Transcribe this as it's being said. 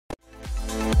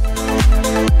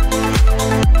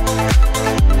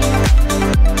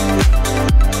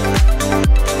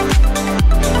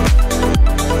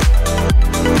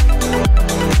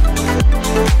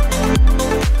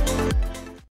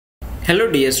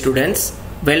dear students,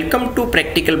 welcome to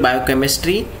Practical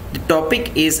Biochemistry. The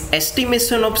topic is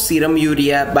estimation of serum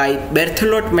urea by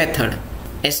Berthelot method.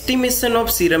 Estimation of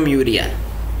serum urea.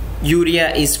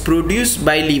 Urea is produced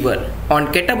by liver on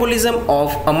catabolism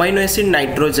of amino acid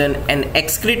nitrogen and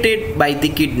excreted by the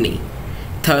kidney.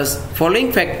 Thus,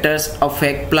 following factors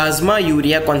affect plasma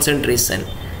urea concentration.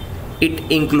 It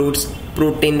includes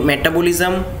protein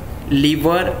metabolism,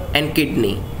 liver and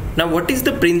kidney. Now, what is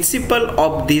the principle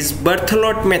of this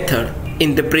Berthelot method?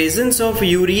 In the presence of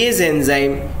urease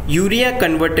enzyme, urea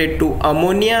converted to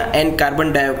ammonia and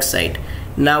carbon dioxide.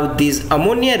 Now, this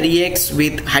ammonia reacts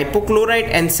with hypochlorite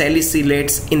and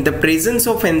salicylates in the presence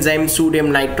of enzyme sodium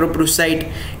nitroprusside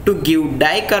to give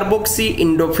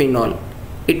dicarboxyindophenol.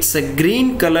 It's a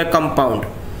green color compound.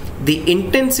 The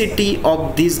intensity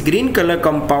of this green color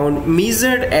compound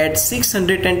measured at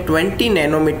 620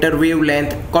 nanometer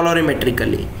wavelength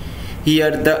colorimetrically.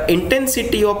 Here the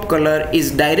intensity of color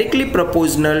is directly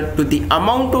proportional to the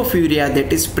amount of urea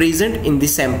that is present in the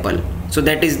sample. So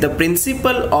that is the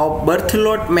principle of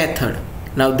Berthelot method.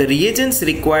 Now the reagents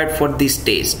required for this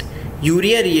test.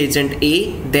 Urea reagent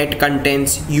A that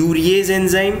contains urease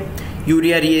enzyme.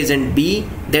 Urea reagent B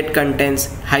that contains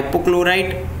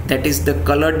hypochlorite, that is the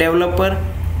color developer,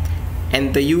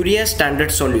 and the urea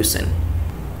standard solution.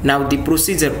 Now the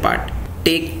procedure part.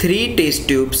 Take 3 test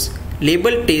tubes.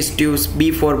 Label test tubes B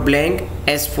for blank,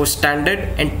 S for standard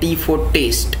and T for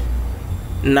test.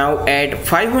 Now add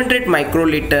 500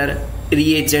 microliter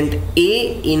reagent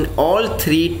A in all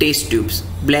 3 test tubes,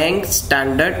 blank,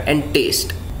 standard and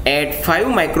test. Add 5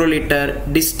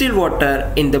 microliter distilled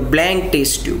water in the blank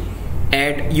test tube.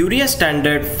 Add urea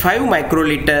standard 5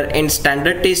 microliter in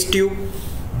standard test tube.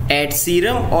 Add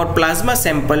serum or plasma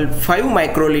sample 5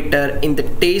 microliter in the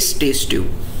test tube.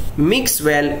 Mix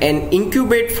well and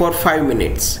incubate for 5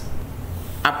 minutes.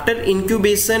 After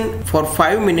incubation for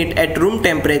 5 minutes at room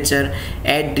temperature,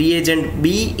 add reagent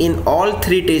B in all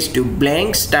 3 test tubes,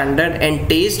 blank, standard and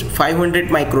test 500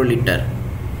 microliter.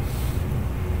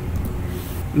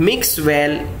 Mix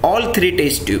well all 3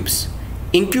 test tubes.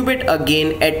 Incubate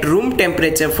again at room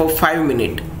temperature for 5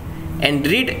 minutes and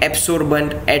read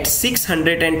absorbent at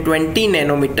 620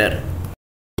 nanometer.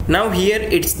 Now here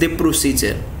it's the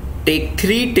procedure. Take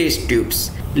 3 test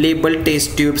tubes. Label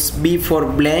test tubes B for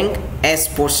blank, S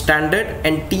for standard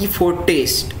and T for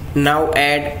test. Now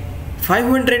add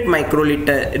 500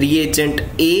 microliter reagent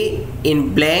A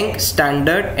in blank,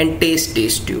 standard and test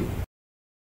tube.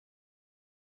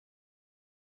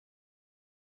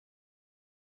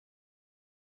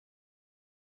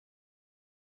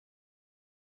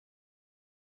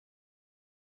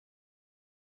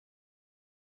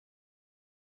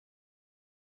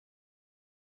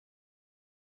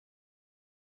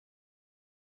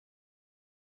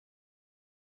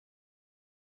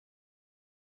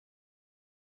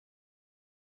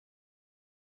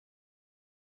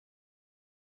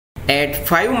 Add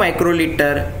 5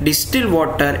 microliter distilled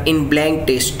water in blank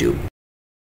test tube.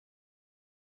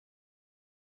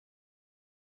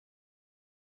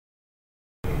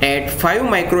 Add 5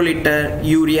 microliter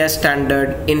urea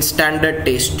standard in standard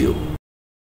test tube.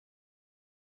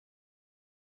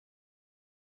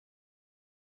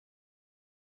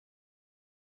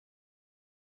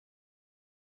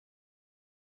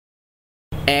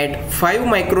 Add 5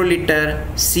 microliter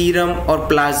serum or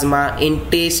plasma in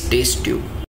test tube.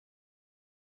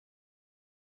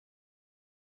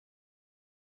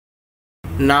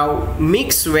 Now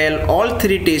mix well all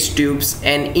 3 test tubes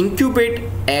and incubate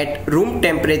at room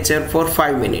temperature for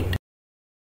 5 minutes.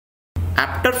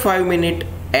 After 5 minutes,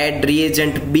 add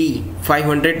reagent B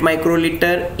 500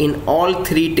 microliter in all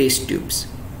 3 test tubes,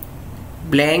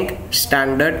 blank,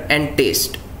 standard and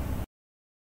test.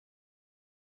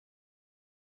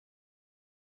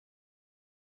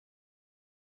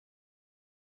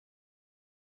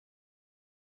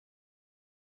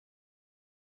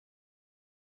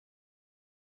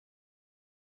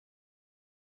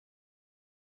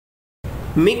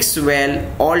 Mix well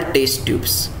all test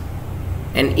tubes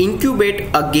and incubate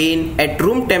again at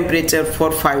room temperature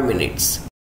for 5 minutes.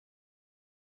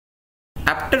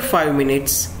 After 5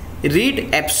 minutes,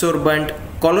 read absorbent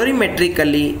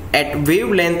colorimetrically at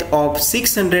wavelength of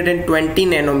 620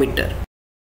 nanometer.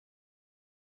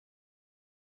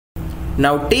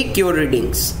 Now take your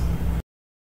readings.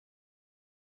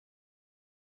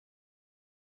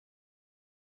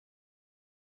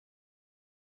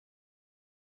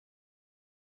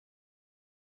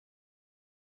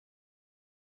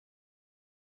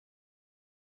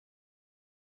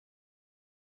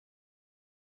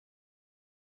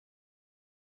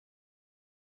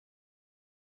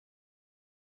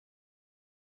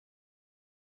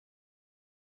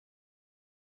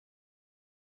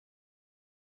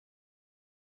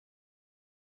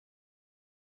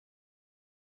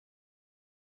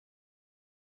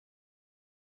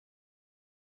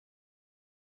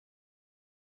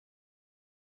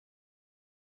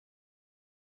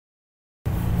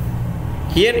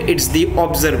 Here it's the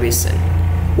observation.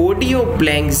 OD of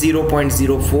blank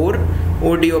 0.04,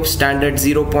 OD of standard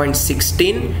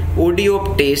 0.16, OD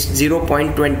of test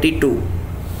 0.22.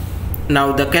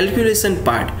 Now the calculation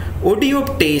part. OD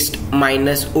of test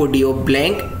minus OD of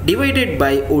blank divided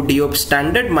by OD of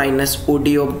standard minus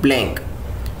OD of blank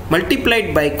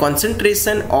multiplied by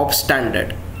concentration of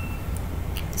standard.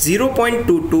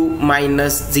 0.22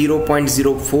 minus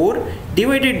 0.04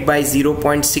 divided by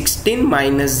 0.16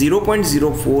 minus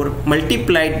 0.04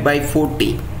 multiplied by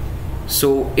 40.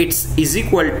 So it's is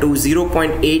equal to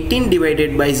 0.18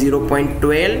 divided by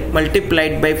 0.12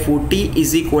 multiplied by 40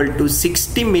 is equal to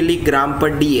 60 milligram per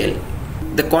dl.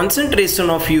 The concentration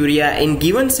of urea in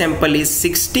given sample is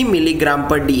 60 milligram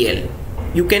per dl.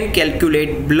 You can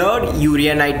calculate blood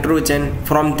urea nitrogen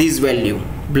from this value.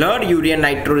 Blood urea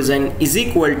nitrogen is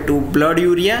equal to blood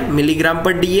urea milligram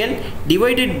per dl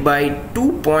divided by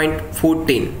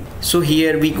 2.14. So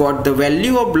here we got the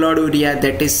value of blood urea,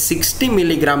 that is 60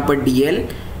 milligram per dl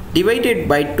divided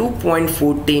by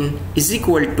 2.14 is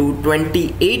equal to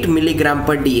 28 milligram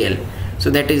per dl. So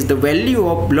that is the value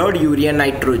of blood urea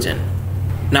nitrogen.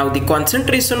 Now the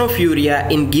concentration of urea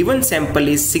in given sample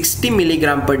is 60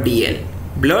 milligram per dl.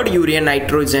 Blood urea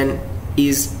nitrogen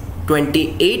is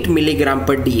 28 milligram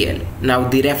per dl. Now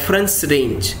the reference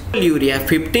range, urea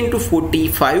 15 to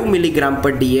 45 milligram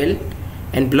per dl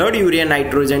and blood urea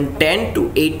nitrogen 10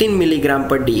 to 18 milligram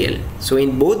per dl. So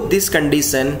in both this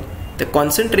condition, the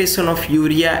concentration of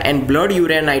urea and blood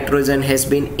urea nitrogen has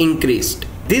been increased.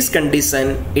 This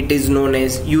condition, it is known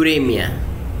as uremia.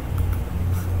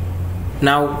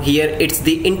 Now here it's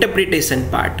the interpretation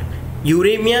part.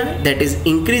 Uremia, that is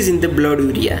increase in the blood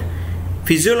urea.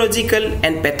 Physiological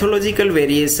and pathological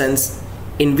variations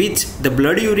in which the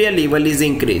blood urea level is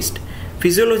increased.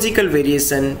 Physiological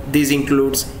variation, this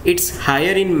includes it's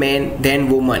higher in men than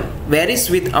women,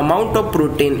 varies with amount of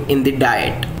protein in the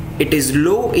diet. It is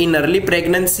low in early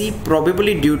pregnancy,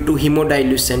 probably due to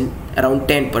hemodilution around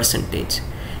 10%.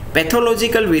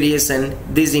 Pathological variation,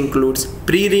 this includes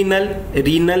pre-renal,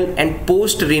 renal and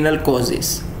post-renal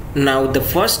causes. Now the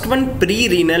first one,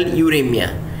 pre-renal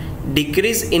uremia,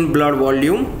 decrease in blood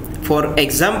volume, for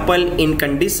example in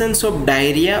conditions of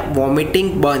diarrhea,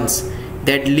 vomiting, burns,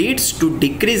 that leads to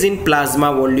decrease in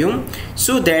plasma volume,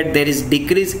 so that there is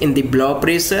decrease in the blood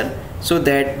pressure, so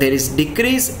that there is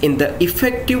decrease in the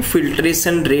effective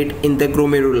filtration rate in the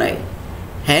glomeruli.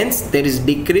 Hence there is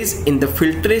decrease in the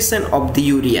filtration of the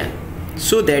urea,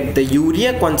 so that the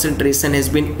urea concentration has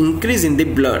been increased in the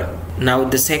blood. Now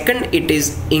the second, it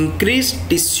is increased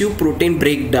tissue protein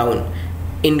breakdown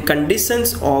in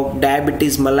conditions of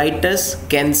diabetes mellitus,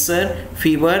 cancer,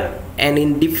 fever and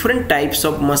in different types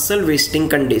of muscle wasting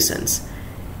conditions.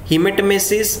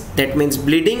 Hematemesis, that means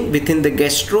bleeding within the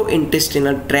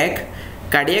gastrointestinal tract,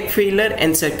 cardiac failure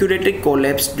and circulatory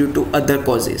collapse due to other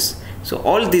causes. So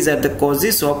all these are the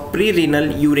causes of pre-renal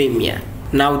uremia.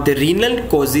 Now the renal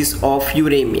causes of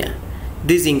uremia.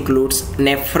 This includes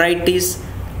nephritis,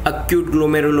 acute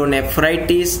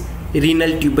glomerulonephritis,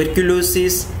 renal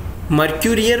tuberculosis,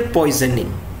 mercurial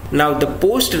poisoning. Now the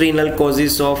post-renal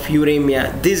causes of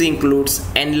uremia, this includes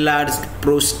enlarged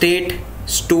prostate,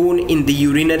 stone in the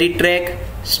urinary tract,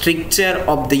 stricture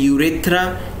of the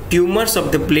urethra, tumors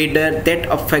of the bladder that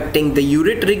affecting the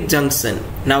ureteric junction.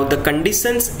 Now the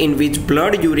conditions in which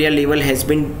blood urea level has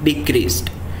been decreased.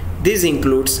 This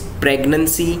includes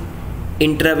pregnancy,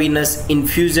 intravenous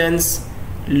infusions,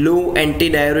 low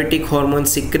antidiuretic hormone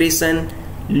secretion,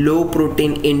 low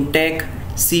protein intake,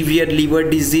 severe liver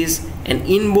disease and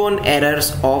inborn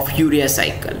errors of urea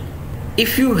cycle.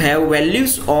 If you have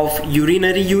values of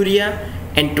urinary urea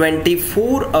and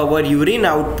 24-hour urine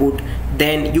output,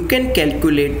 then you can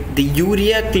calculate the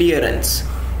urea clearance.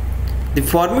 The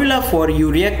formula for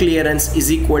urea clearance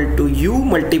is equal to U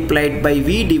multiplied by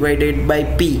V divided by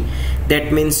P.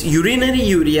 That means urinary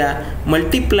urea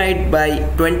multiplied by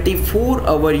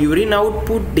 24-hour urine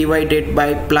output divided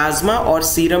by plasma or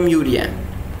serum urea.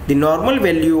 The normal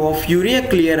value of urea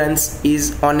clearance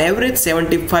is on average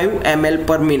 75 ml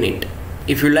per minute.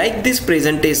 If you like this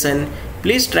presentation,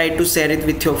 please try to share it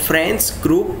with your friends,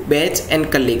 group, batch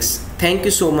and colleagues. Thank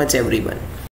you so much everyone.